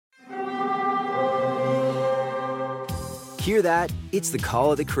Hear that? It's the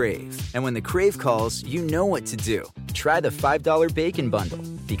call of the Crave. And when the Crave calls, you know what to do. Try the $5 Bacon Bundle,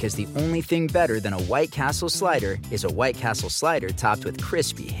 because the only thing better than a White Castle slider is a White Castle slider topped with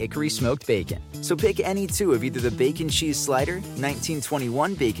crispy hickory smoked bacon. So pick any two of either the Bacon Cheese Slider,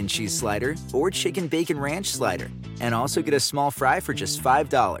 1921 Bacon Cheese Slider, or Chicken Bacon Ranch Slider. And also get a small fry for just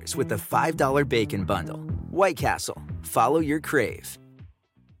 $5 with the $5 Bacon Bundle. White Castle. Follow your Crave.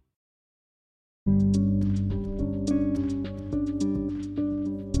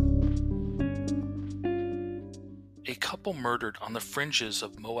 A couple murdered on the fringes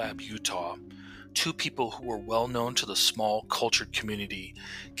of Moab, Utah. Two people who were well known to the small, cultured community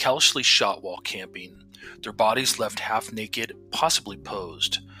callously shot while camping. Their bodies left half naked, possibly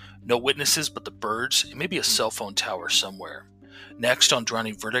posed. No witnesses but the birds and maybe a cell phone tower somewhere. Next on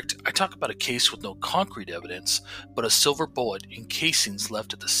Drowning Verdict, I talk about a case with no concrete evidence, but a silver bullet and casings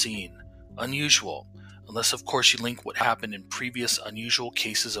left at the scene. Unusual. Unless, of course, you link what happened in previous unusual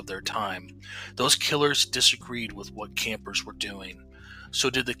cases of their time. Those killers disagreed with what campers were doing. So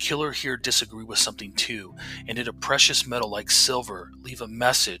did the killer here disagree with something too? And did a precious metal like silver leave a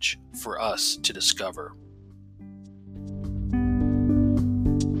message for us to discover?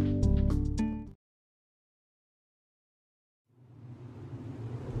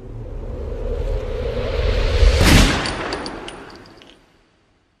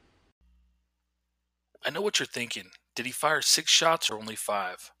 I know what you're thinking. Did he fire 6 shots or only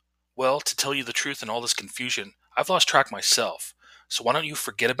 5? Well, to tell you the truth in all this confusion, I've lost track myself. So why don't you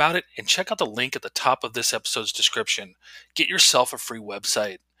forget about it and check out the link at the top of this episode's description. Get yourself a free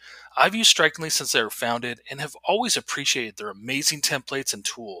website. I've used Strikingly since they were founded and have always appreciated their amazing templates and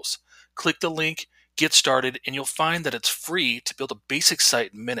tools. Click the link, get started, and you'll find that it's free to build a basic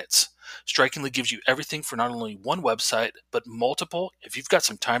site in minutes. Strikingly gives you everything for not only one website, but multiple if you've got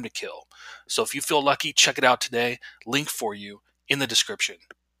some time to kill. So if you feel lucky, check it out today. Link for you in the description.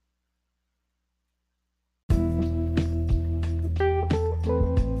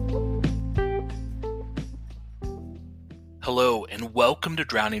 Hello and welcome to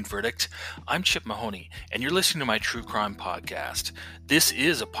Drowning Verdict. I'm Chip Mahoney and you're listening to my true crime podcast. This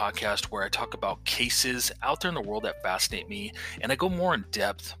is a podcast where I talk about cases out there in the world that fascinate me and I go more in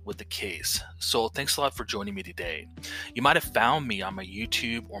depth with the case. So thanks a lot for joining me today. You might have found me on my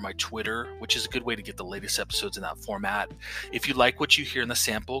YouTube or my Twitter, which is a good way to get the latest episodes in that format. If you like what you hear in the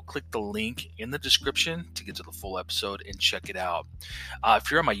sample, click the link in the description to get to the full episode and check it out.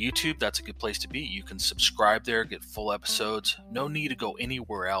 If you're on my YouTube, that's a good place to be. You can subscribe there, get full episodes. No need to go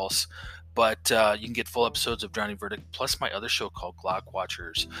anywhere else, but you can get full episodes of Drowning Verdict plus my other show called Glock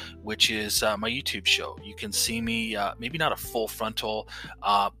Watchers, which is my YouTube show. You can see me, maybe not a full frontal,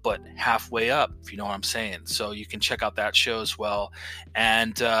 but halfway up, if you know what I'm saying. So you can check out that show as well.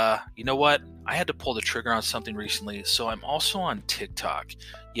 And you know what? I had to pull the trigger on something recently, so I'm also on TikTok.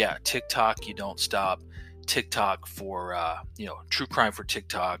 Yeah, TikTok, you don't stop. TikTok for, true crime for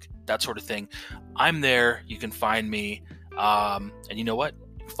TikTok, that sort of thing. I'm there. You can find me. And you know what?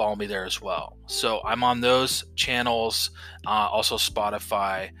 Follow me there as well. So I'm on those channels, also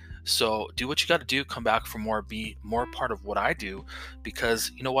Spotify. So do what you got to do. Come back for more, be more part of what I do,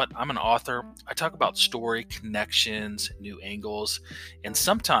 because you know what? I'm an author. I talk about story, connections, new angles, and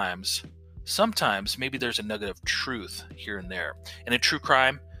sometimes maybe there's a nugget of truth here and there. And in true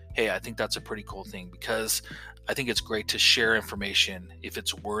crime, hey, I think that's a pretty cool thing because I think it's great to share information if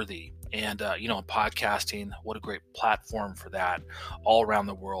it's worthy. And, in podcasting, what a great platform for that all around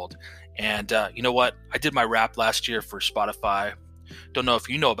the world. And you know what? I did my wrap last year for Spotify. Don't know if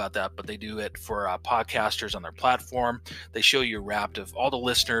you know about that, but they do it for podcasters on their platform. They show you a wrap of all the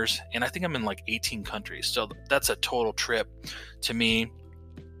listeners. And I think I'm in like 18 countries. So that's a total trip to me.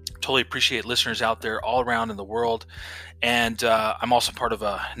 Totally appreciate listeners out there all around in the world. And I'm also part of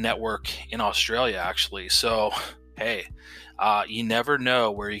a network in Australia, actually. So, hey, you never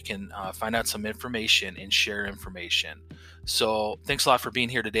know where you can find out some information and share information. So thanks a lot for being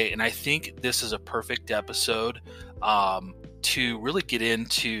here today. And I think this is a perfect episode to really get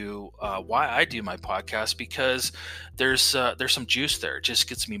into why I do my podcast, because there's some juice there. It just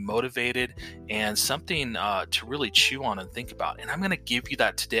gets me motivated and something to really chew on and think about. And I'm going to give you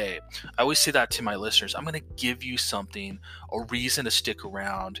that today. I always say that to my listeners. I'm going to give you something, a reason to stick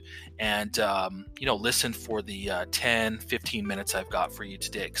around and, listen for the 10, 15 minutes I've got for you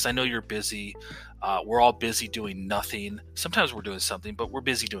today, because I know you're busy. We're all busy doing nothing. Sometimes we're doing something, but we're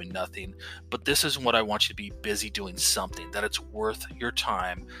busy doing nothing. But this is what I want you to be busy doing something, that it's worth your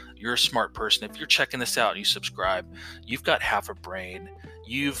time. You're a smart person. If you're checking this out and you subscribe, you've got half a brain.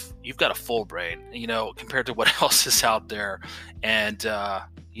 You've got a full brain, compared to what else is out there. And,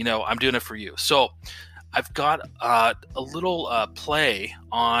 I'm doing it for you. So I've got a little play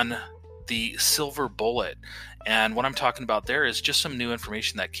on the silver bullet. And what I'm talking about there is just some new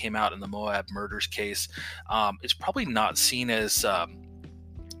information that came out in the Moab murders case. It's probably not seen as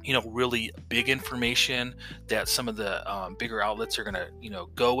really big information that some of the bigger outlets are going to,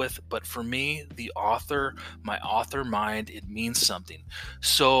 go with. But for me, my author mind, it means something.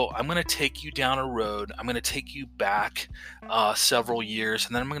 So I'm going to take you down a road. I'm going to take you back several years,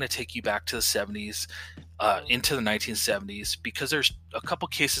 and then I'm going to take you back to the 70s, into the 1970s, because there's a couple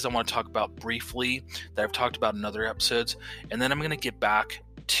cases I want to talk about briefly that I've talked about in other episodes. And then I'm going to get back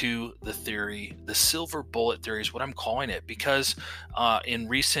to the theory, the silver bullet theory is what I'm calling it, because in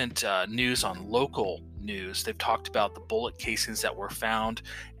recent news on local news, they've talked about the bullet casings that were found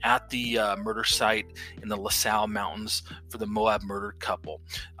at the murder site in the LaSalle Mountains for the Moab murdered couple,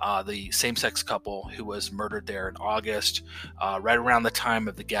 the same-sex couple who was murdered there in August, right around the time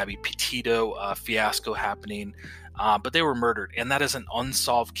of the Gabby Petito fiasco happening. But they were murdered, and that is an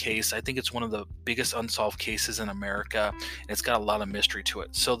unsolved case. I think it's one of the biggest unsolved cases in America, and it's got a lot of mystery to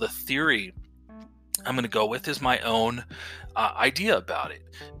it. So the theory I'm going to go with is my own idea about it,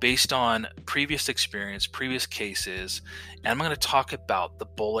 based on previous experience, previous cases, and I'm going to talk about the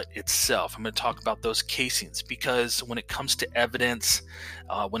bullet itself. I'm going to talk about those casings, because when it comes to evidence,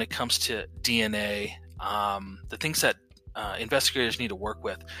 when it comes to DNA, the things that investigators need to work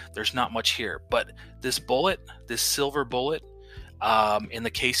with, there's not much here. But this bullet, this silver bullet, and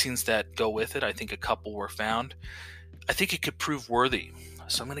the casings that go with it, I think a couple were found. I think it could prove worthy.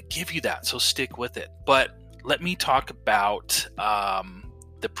 So I'm going to give you that. So stick with it. But let me talk about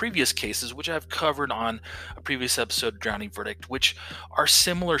the previous cases, which I've covered on a previous episode of Drowning Verdict, which are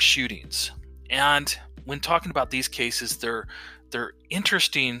similar shootings. And when talking about these cases, they're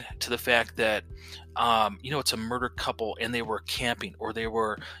interesting to the fact that it's a murdered couple, and they were camping, or they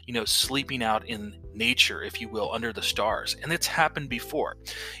were sleeping out in nature, if you will, under the stars. And it's happened before.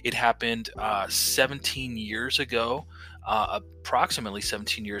 It happened 17 years ago, approximately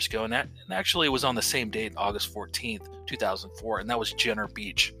 17 years ago, and actually it was on the same date, August 14th, 2004, and that was Jenner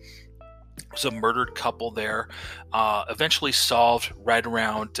Beach. It was a murdered couple there, eventually solved right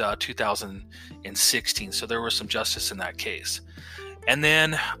around 2016. So there was some justice in that case. And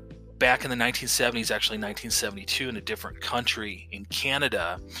then back in the 1970s, actually 1972, in a different country, in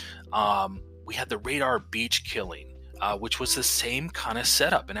Canada, we had the Radar Beach killing, which was the same kind of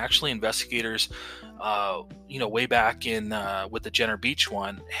setup. And actually investigators, way back in with the Jenner Beach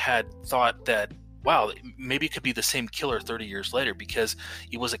one, had thought that, wow, maybe it could be the same killer 30 years later, because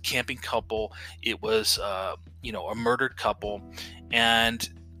it was a camping couple. It was, a murdered couple. And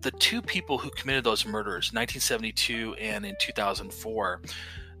the two people who committed those murders, 1972 and in 2004,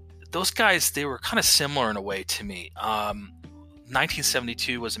 those guys, they were kind of similar in a way to me.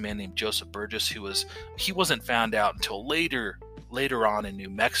 1972 was a man named Joseph Burgess, he wasn't found out until later on in New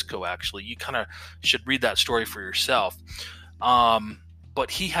Mexico, actually. You kind of should read that story for yourself. But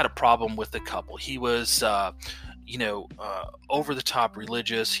he had a problem with the couple. He was, over the top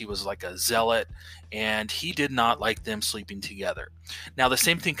religious. He was like a zealot, and he did not like them sleeping together. Now, the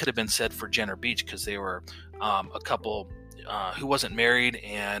same thing could have been said for Jenner Beach, because they were a couple who wasn't married,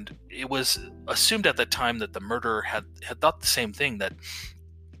 and it was assumed at the time that the murderer had thought the same thing, that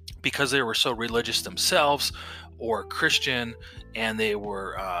because they were so religious themselves or Christian, and they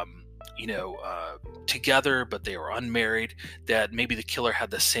were together, but they were unmarried, that maybe the killer had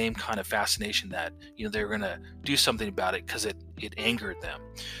the same kind of fascination, that they were going to do something about it because it angered them.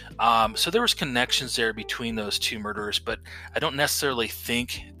 So there was connections there between those two murderers, but I don't necessarily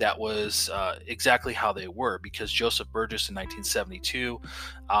think that was exactly how they were, because Joseph Burgess in 1972,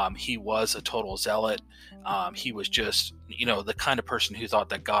 he was a total zealot. He was just, the kind of person who thought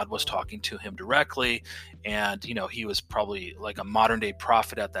that God was talking to him directly, and he was probably like a modern day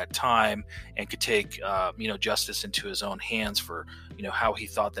prophet at that time, and could take justice into his own hands for how he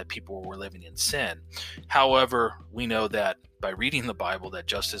thought that people were living in sin. However, we know that by reading the Bible, that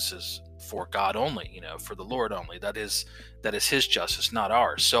justice is for God only, for the Lord only. That is his justice, not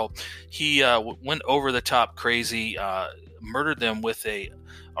ours. So he went over the top crazy, murdered them with a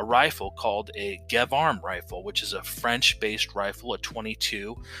rifle called a Gevarm rifle, which is a French-based rifle, a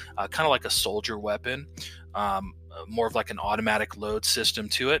 .22, kind of like a soldier weapon, more of like an automatic load system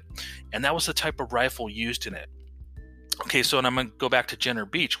to it. And that was the type of rifle used in it. Okay, so I'm going to go back to Jenner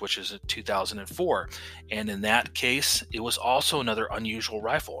Beach, which is in 2004. And in that case, it was also another unusual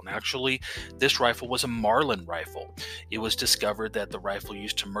rifle. And actually, this rifle was a Marlin rifle. It was discovered that the rifle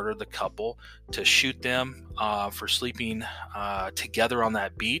used to murder the couple, to shoot them for sleeping together on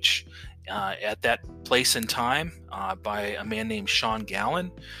that beach at that place and time by a man named Sean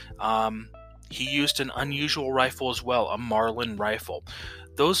Gallen. He used an unusual rifle as well, a Marlin rifle.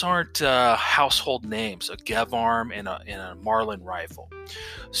 Those aren't household names, a Gevarm and a Marlin rifle.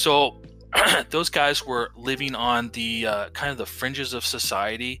 So those guys were living on the kind of the fringes of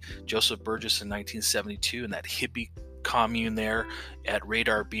society. Joseph Burgess in 1972 in that hippie commune there at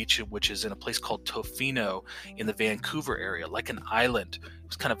Radar Beach, which is in a place called Tofino in the Vancouver area, like an island. It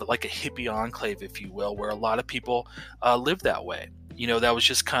was kind of like a hippie enclave, if you will, where a lot of people lived that way. That was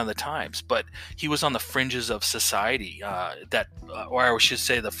just kind of the times. But he was on the fringes of society, or I should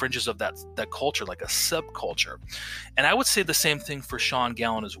say the fringes of that culture, like a subculture. And I would say the same thing for Sean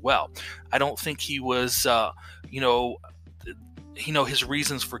Gallen as well. I don't think he was, his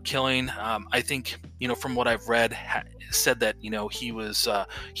reasons for killing, I think, from what I've read, said that, he was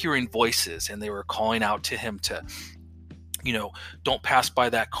hearing voices and they were calling out to him to, don't pass by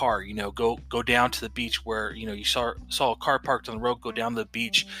that car, go down to the beach where, you saw a car parked on the road, go down to the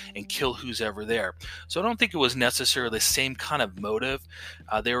beach and kill who's ever there. So I don't think it was necessarily the same kind of motive.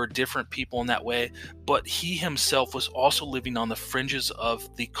 There were different people in that way, but he himself was also living on the fringes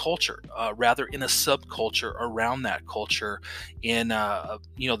of the culture, rather in a subculture around that culture in,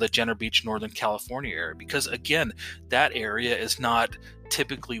 the Jenner Beach, Northern California area, because again, that area is not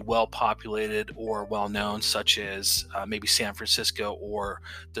typically well populated or well known, such as maybe San Francisco or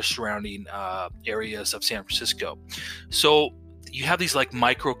the surrounding areas of San Francisco. So you have these like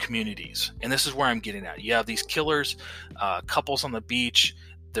micro communities, and this is where I'm getting at. You have these killers, couples on the beach.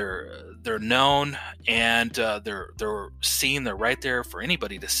 They're known, and they're seen. They're right there for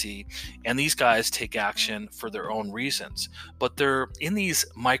anybody to see. And these guys take action for their own reasons. But they're in these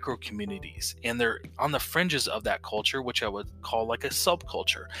micro communities, and they're on the fringes of that culture, which I would call like a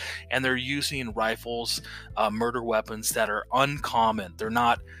subculture. And they're using rifles, murder weapons that are uncommon. They're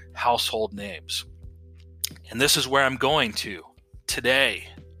not household names. And this is where I'm going to today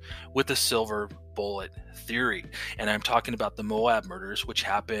with the silver bullet theory, and I'm talking about the Moab murders, which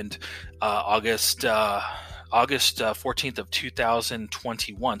happened August 14th of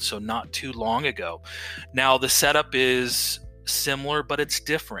 2021, so not too long ago. Now the setup is similar, but it's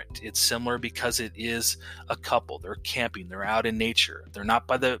different. It's similar because it is a couple. They're camping. They're out in nature. They're not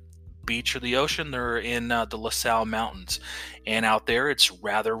by the beach or the ocean. They're in the La Salle Mountains, and out there it's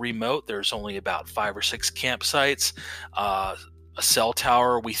rather remote. There's only about 5 or 6 campsites, a cell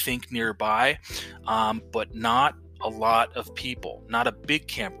tower we think nearby, but not a lot of people, not a big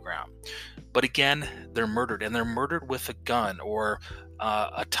campground. But again, they're murdered, and they're murdered with a gun or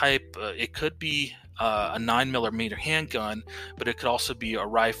a type. It could be a 9mm handgun, but it could also be a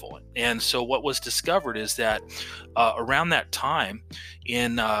rifle. And so what was discovered is that around that time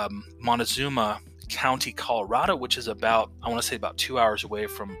in Montezuma County, Colorado, which is about 2 hours away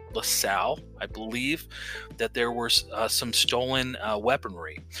from La Salle, I believe, that there was some stolen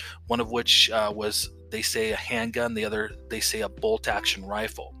weaponry, one of which was, they say, a handgun, the other, they say, a bolt-action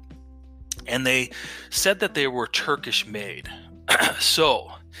rifle. And they said that they were Turkish made.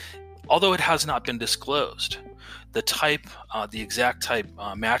 So, although it has not been disclosed, the type, the exact type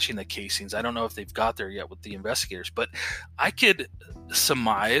matching the casings, I don't know if they've got there yet with the investigators, but I could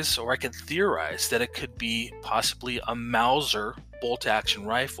surmise, or I could theorize, that it could be possibly a Mauser bolt-action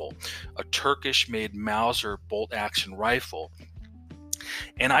rifle, a Turkish-made Mauser bolt-action rifle.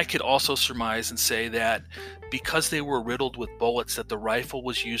 And I could also surmise and say that because they were riddled with bullets, that the rifle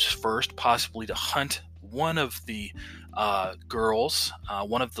was used first, possibly to hunt one of the girls,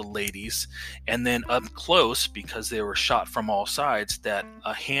 one of the ladies, and then up close, because they were shot from all sides, that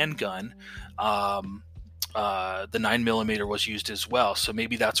a handgun, the 9mm, was used as well. So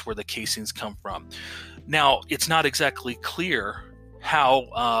maybe that's where the casings come from. Now, it's not exactly clear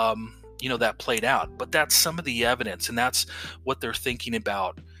how that played out, but that's some of the evidence, and that's what they're thinking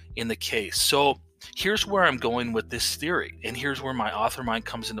about in the case. So here's where I'm going with this theory, and here's where my author mind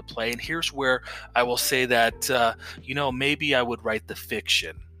comes into play, and here's where I will say that maybe I would write the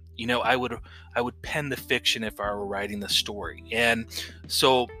fiction. I would pen the fiction if I were writing the story. And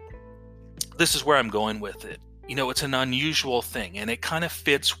so this is where I'm going with it. It's an unusual thing, and it kind of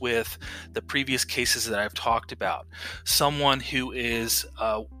fits with the previous cases that I've talked about. Someone who is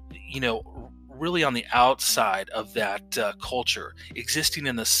really on the outside of that culture, existing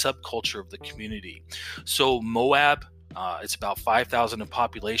in the subculture of the community. So Moab, it's about 5,000 in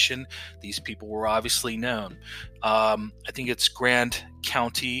population. These people were obviously known. I think it's Grand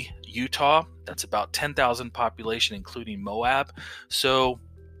County, Utah. That's about 10,000 population, including Moab. So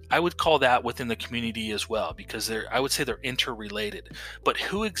I would call that within the community as well, because I would say they're interrelated. But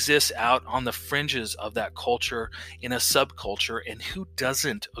who exists out on the fringes of that culture in a subculture, and who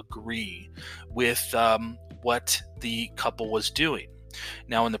doesn't agree with what the couple was doing?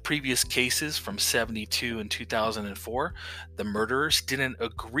 Now, in the previous cases from 72 and 2004, the murderers didn't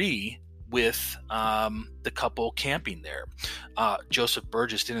agree with the couple camping there. Joseph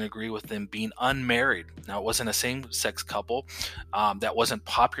Burgess didn't agree with them being unmarried. Now, it wasn't a same-sex couple. That wasn't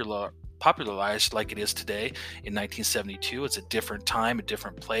popularized like it is today in 1972. It's a different time, a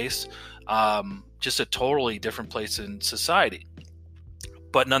different place, just a totally different place in society.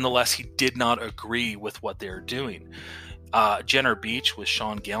 But nonetheless, he did not agree with what they were doing. Jenner Beach with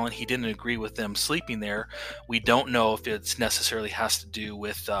Sean Gallen, he didn't agree with them sleeping there. We don't know if it's necessarily has to do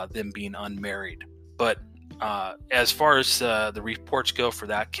with them being unmarried. But as far as the reports go for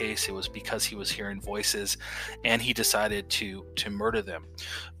that case, it was because he was hearing voices and he decided to murder them.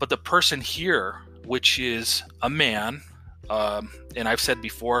 But the person here, which is a man, and I've said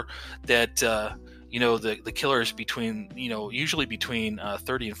before that the killer is usually between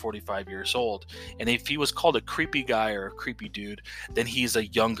 30 and 45 years old. And if he was called a creepy guy or a creepy dude, then he's a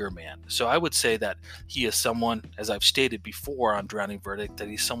younger man. So I would say that he is someone, as I've stated before on Drowning Verdict, that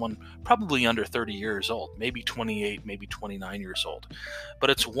he's someone probably under 30 years old, maybe 28, maybe 29 years old. But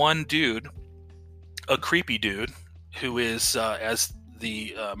it's one dude, a creepy dude, who is, as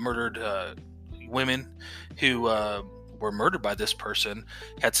the murdered women who were murdered by this person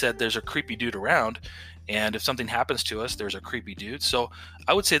had said, there's a creepy dude around, and if something happens to us, there's a creepy dude. So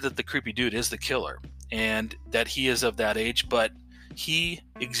I would say that the creepy dude is the killer, and that he is of that age, but he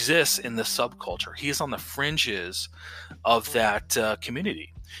exists in the subculture. He is on the fringes of that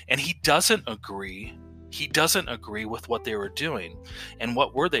community, and he doesn't agree with what they were doing. And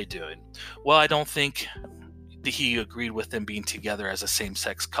what were they doing? Well, I don't think he agreed with them being together as a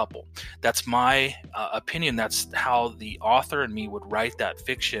same-sex couple. That's my opinion. That's how the author and me would write that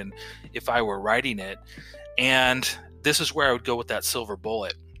fiction if I were writing it. And this is where I would go with that silver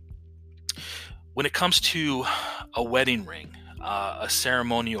bullet. When it comes to a wedding ring, a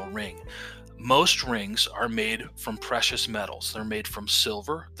ceremonial ring, most rings are made from precious metals. They're made from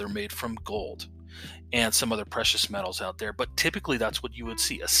silver, they're made from gold, and some other precious metals out there. But typically that's what you would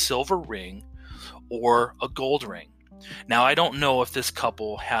see, a silver ring or a gold ring. Now, I don't know if this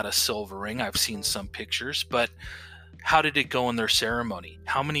couple had a silver ring. I've seen some pictures, but how did it go in their ceremony?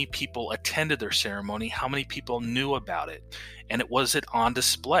 How many people attended their ceremony? How many people knew about it? And was it on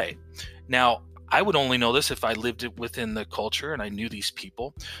display? Now, I would only know this if I lived within the culture and I knew these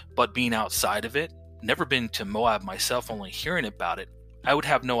people, but being outside of it, never been to Moab myself, only hearing about it, I would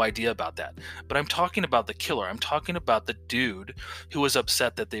have no idea about that. But I'm talking about the killer. I'm talking about the dude who was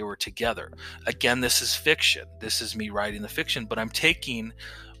upset that they were together. Again, this is fiction. This is me writing the fiction, but I'm taking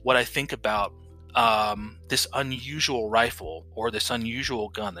what I think about this unusual rifle or this unusual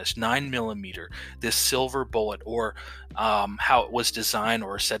gun, this 9mm, this silver bullet, or how it was designed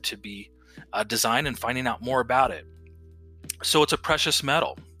or said to be designed, and finding out more about it. So it's a precious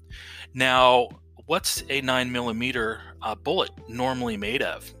metal. Now, what's a 9mm bullet normally made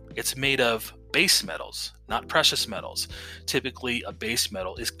of? It's made of base metals, not precious metals. Typically, a base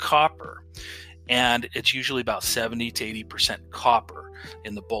metal is copper, and it's usually about 70 to 80% copper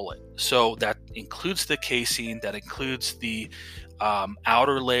in the bullet. So that includes the casing, that includes the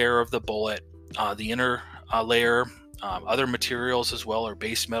outer layer of the bullet, the inner layer, other materials as well, or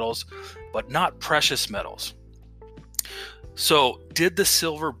base metals, but not precious metals. So did the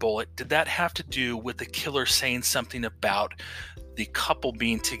silver bullet, did that have to do with the killer saying something about the couple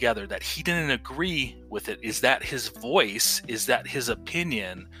being together, that he didn't agree with it? Is that his voice? Is that his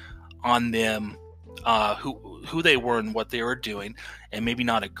opinion on them, who they were and what they were doing, and maybe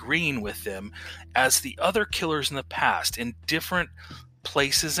not agreeing with them, as the other killers in the past in different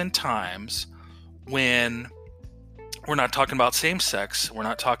places and times? When we're not talking about same-sex, we're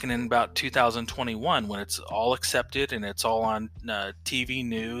not talking in about 2021 when it's all accepted and it's all on TV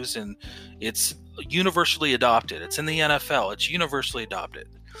news and it's universally adopted. It's in the NFL, it's universally adopted.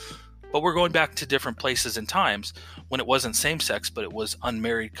 But we're going back to different places and times when it wasn't same-sex, but it was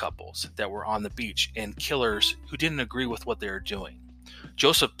unmarried couples that were on the beach and killers who didn't agree with what they were doing.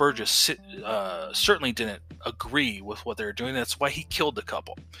 Joseph Burgess certainly didn't agree with what they were doing. That's why he killed the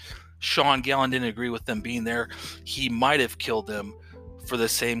couple. Sean Gallen didn't agree with them being there. He might have killed them for the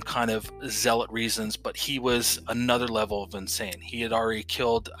same kind of zealot reasons, but he was another level of insane. He had already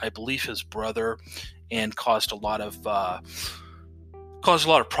killed, I believe, his brother, and caused a lot of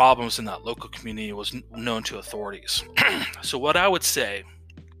problems in that local community. It was known to authorities. So what I would say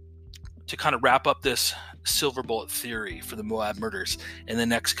to kind of wrap up this silver bullet theory for the Moab murders in the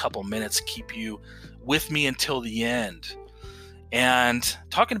next couple minutes, keep you with me until the end, and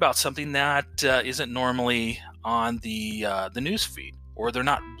talking about something that isn't normally on the news feed or they're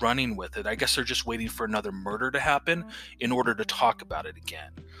not running with it. I guess they're just waiting for another murder to happen in order to talk about it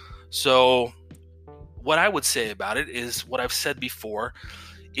again. So what I would say about it is what I've said before,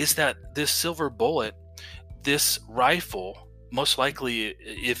 is that this silver bullet, this rifle, most likely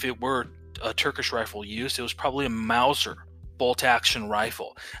if it were a Turkish rifle used, it was probably a Mauser bolt action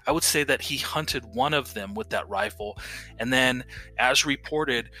rifle. I would say that he hunted one of them with that rifle, and then, as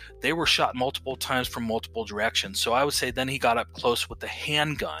reported, they were shot multiple times from multiple directions. So I would say then he got up close with the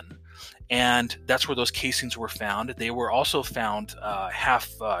handgun, and that's where those casings were found. They were also found half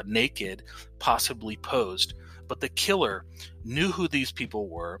naked, possibly posed. But the killer knew who these people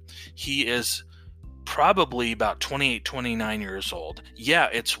were. He is probably about 28, 29 years old. Yeah,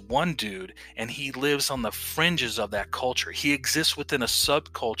 it's one dude, and he lives on the fringes of that culture. He exists within a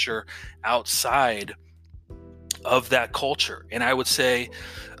subculture outside of that culture. And I would say,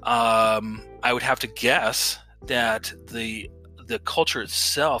 I would have to guess that the culture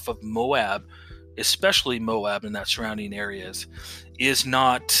itself of Moab, especially Moab and that surrounding areas, is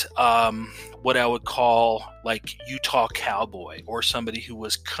not what I would call like Utah cowboy or somebody who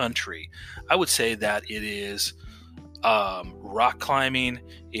was country. I would say that it is rock climbing,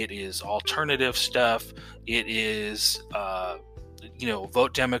 it is alternative stuff, it is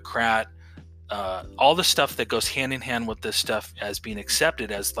vote Democrat, all the stuff that goes hand in hand with this stuff as being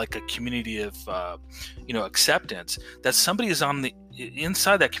accepted as like a community of acceptance, that somebody is on the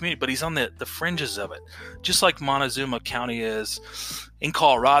inside that community, but he's on the fringes of it, just like Montezuma County is in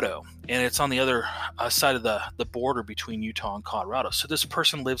Colorado, and it's on the other side of the border between Utah and Colorado. So this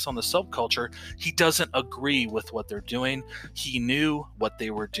person lives on the subculture. He doesn't agree with what they're doing. He knew what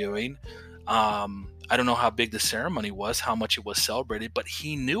they were doing. I don't know how big the ceremony was, how much it was celebrated, but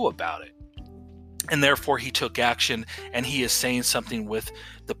he knew about it. And therefore he took action, and he is saying something with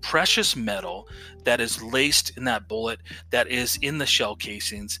the precious metal that is laced in that bullet that is in the shell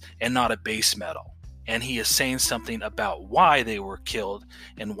casings, and not a base metal. And he is saying something about why they were killed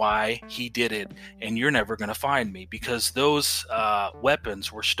and why he did it. And you're never going to find me, because those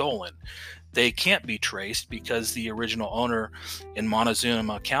weapons were stolen. They can't be traced because the original owner in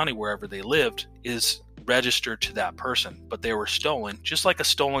Montezuma County, wherever they lived, is registered to that person, but they were stolen, just like a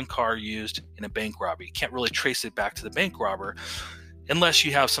stolen car used in a bank robbery. You can't really trace it back to the bank robber unless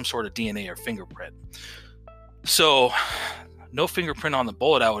you have some sort of DNA or fingerprint. So no fingerprint on the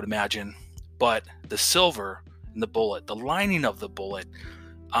bullet, I would imagine, but the silver in the bullet, the lining of the bullet,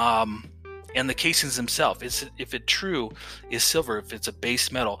 and the casings themselves, if it true is silver, if it's a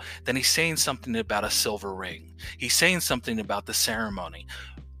base metal, then he's saying something about a silver ring. He's saying something about the ceremony.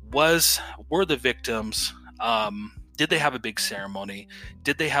 Were the victims, did they have a big ceremony?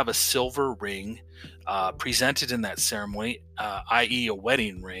 Did they have a silver ring presented in that ceremony, i.e. a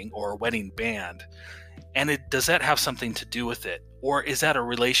wedding ring or a wedding band? And does that have something to do with it? Or is that a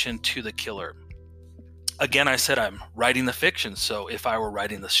relation to the killer? Again, I said I'm writing the fiction, so if I were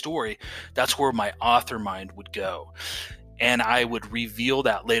writing the story, that's where my author mind would go. And I would reveal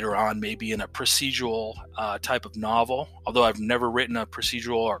that later on, maybe in a procedural type of novel. Although I've never written a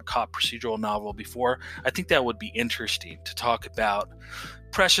procedural or cop procedural novel before, I think that would be interesting to talk about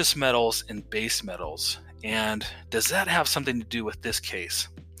precious metals and base metals. And does that have something to do with this case?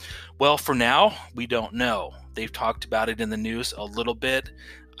 Well, for now, we don't know. They've talked about it in the news a little bit.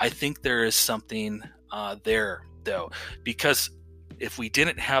 I think there is something there, though, because if we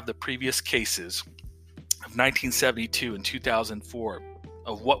didn't have the previous cases of 1972 and 2004,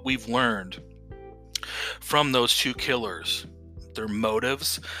 of what we've learned from those two killers, their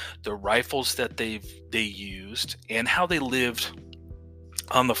motives, the rifles that they used, and how they lived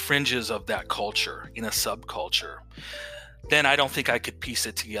on the fringes of that culture, in a subculture, then I don't think I could piece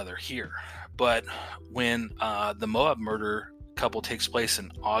it together here. But when the Moab murder couple takes place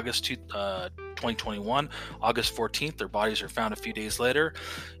in August 2021, August 14th, their bodies are found a few days later.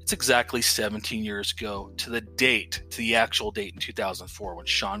 It's exactly 17 years ago to the actual date in 2004 when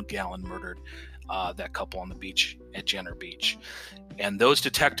Sean Gallen murdered that couple on the beach at Jenner Beach. And those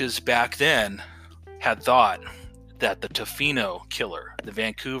detectives back then had thought that the Tofino killer, the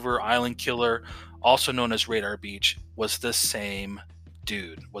Vancouver Island killer, also known as Radar Beach, was the same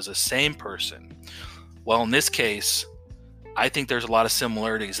dude, was the same person. Well, in this case, I think there's a lot of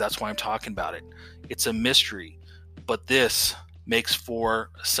similarities. That's why I'm talking about it. It's a mystery, but this makes for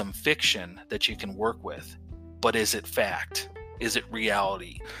some fiction that you can work with. But is it fact? Is it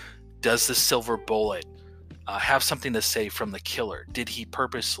reality? Does the silver bullet have something to say from the killer? Did he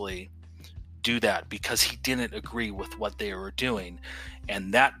purposely do that because he didn't agree with what they were doing?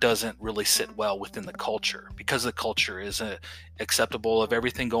 And that doesn't really sit well within the culture, because the culture is acceptable of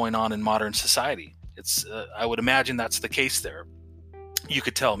everything going on in modern society. It's I would imagine that's the case there. you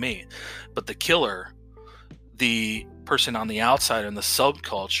could tell me. But the killer, the person on the outside in the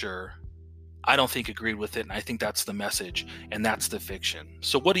subculture, I don't think agreed with it, and I think that's the message, and that's the fiction.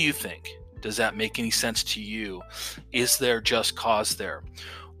 So what do you think? Does that make any sense to you? Is there just cause there?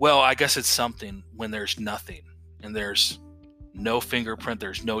 Well, I guess it's something when there's nothing, and there's no fingerprint,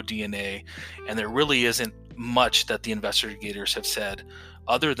 there's no DNA, and there really isn't much that the investigators have said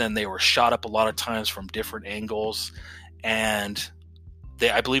other than they were shot up a lot of times from different angles, and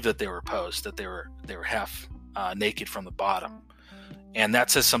I believe that they were posed, that they were half naked from the bottom. And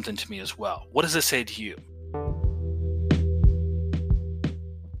that says something to me as well. What does it say to you?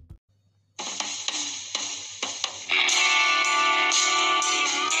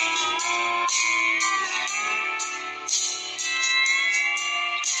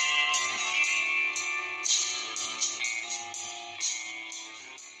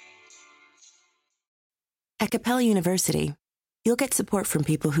 At Capella University, you'll get support from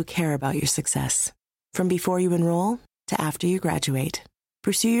people who care about your success. From before you enroll to after you graduate,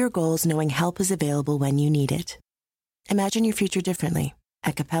 pursue your goals knowing help is available when you need it. Imagine your future differently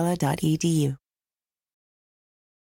at capella.edu.